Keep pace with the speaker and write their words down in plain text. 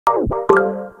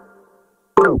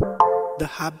The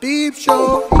Habib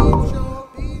Show.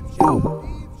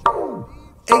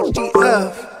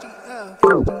 HDF.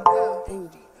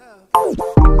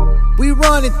 We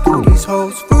running through these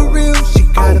hoes for real. She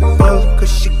gotta fuck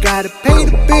cause she gotta pay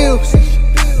the bills.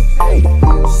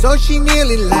 So she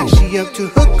nearly like she up to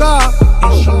hook up,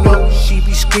 and she know she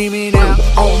be screaming out,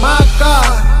 oh my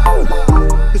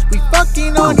God. Cause we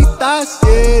fucking on these thoughts,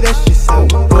 yeah, that's just how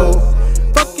we roll.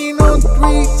 Fucking on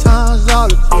 3 times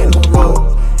all up in a row.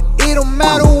 It don't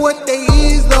matter what they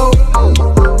is though.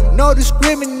 No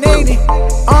discriminating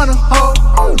on a hoe.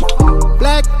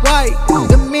 Black, white,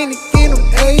 Dominican or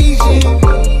Asian.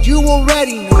 You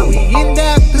already know we in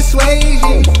that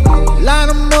persuasion. Line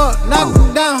them up, knock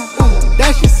them down.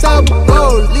 That's just how we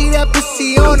roll. Leave that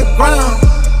pussy on the ground.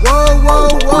 Whoa, whoa,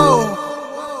 whoa.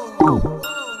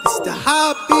 It's the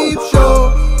Habib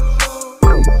Show.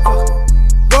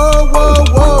 Whoa, whoa,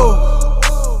 whoa.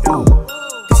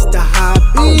 It's the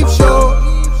Habib Show.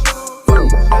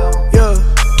 Yeah.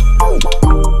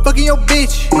 Fucking your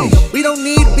bitch. We don't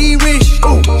need to be rich.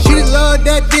 She just love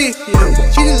that dick.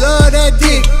 She just love that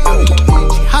dick.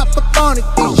 She hop up on it,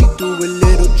 then she do a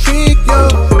little trick, yeah.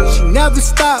 She never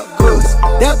stop, cause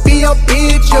that be your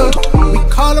bitch, yeah. We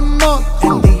call them up,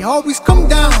 and they always come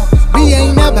down. We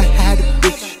ain't never had a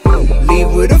bitch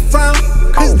leave with a frown,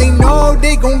 cause they know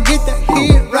they gon' get that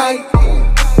hit right.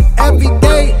 Every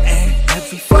day and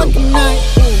every fucking night.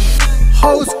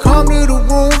 Hoes come to the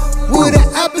room with an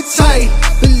appetite.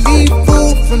 Believe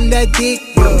food from that dick,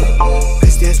 yeah.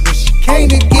 Cause that's what she came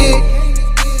to get,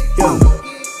 yeah.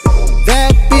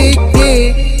 That big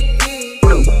dick.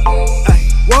 Ay,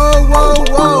 whoa, whoa,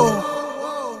 whoa.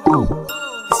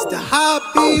 It's the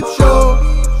Habib Show.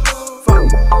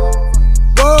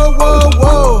 Whoa, whoa,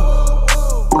 whoa.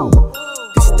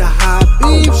 It's the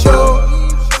Habib Show.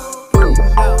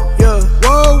 Yeah,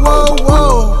 whoa, whoa,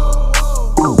 whoa.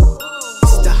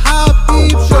 It's the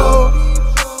Habib Show.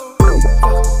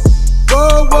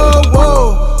 Whoa, whoa, whoa.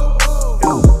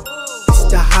 It's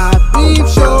the Habib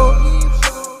Show.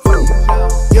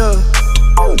 Yeah.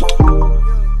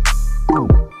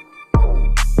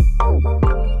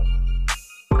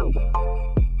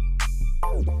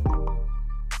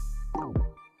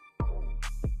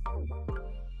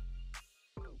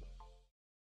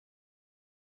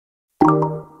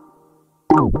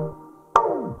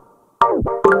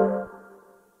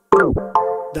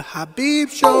 The Habib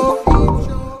Show.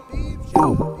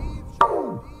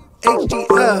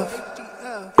 HDF.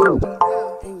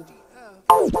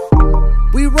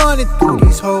 We running through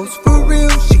these hoes for real.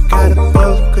 She gotta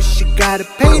fuck cause she gotta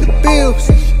pay the bills.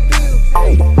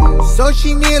 So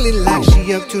she nearly like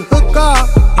she up to hook up,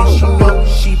 and she know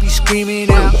she be screaming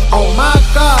out, oh my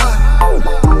God.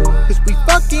 Cause we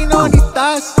fucking on these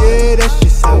thoughts, yeah, that's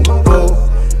just how we roll.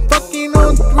 Fucking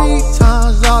on 3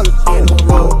 times all up in a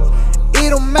row. It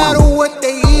don't matter what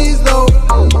they is though.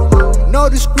 No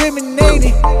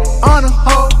discriminating on a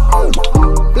hoe.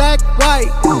 Black,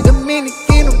 white,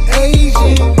 Dominican or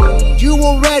Asian. You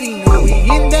already know we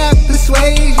in that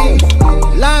persuasion.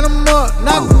 Line them up,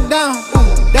 knock them down.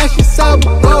 That's just how we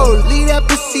roll. Leave that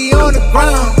pussy on the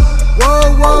ground.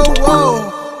 Whoa, whoa, whoa.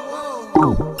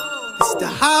 It's the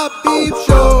Habib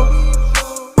Show.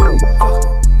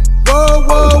 Whoa,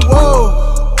 whoa, whoa.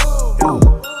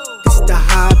 It's the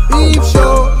Habib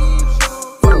Show.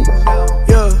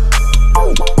 Yeah.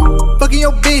 Fucking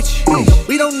your bitch.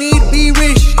 We don't need to be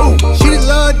rich. She just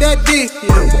love that dick.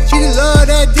 She just love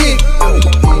that dick.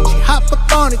 She hop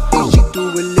up on it, then she do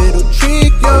a little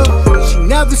trick, yeah. She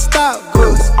never stop,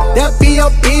 cause that be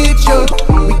your bitch, yeah.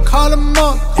 We call them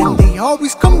up, and they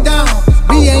always come down.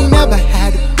 We ain't never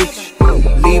had a bitch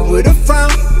leave with a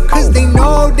frown, cause they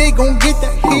know they gon' get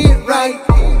that hit right.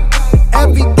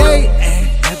 Every day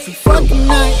and every fucking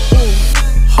night.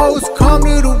 Hoes come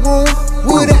to the room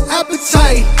with an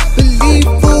appetite. Believe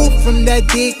food from that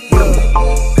dick, yeah.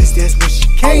 Cause that's what she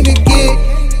came to get,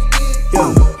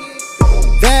 yeah.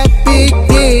 That big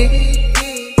dick.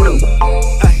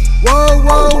 Ay, whoa,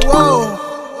 whoa, whoa.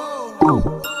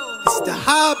 It's the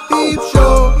Habib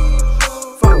Show.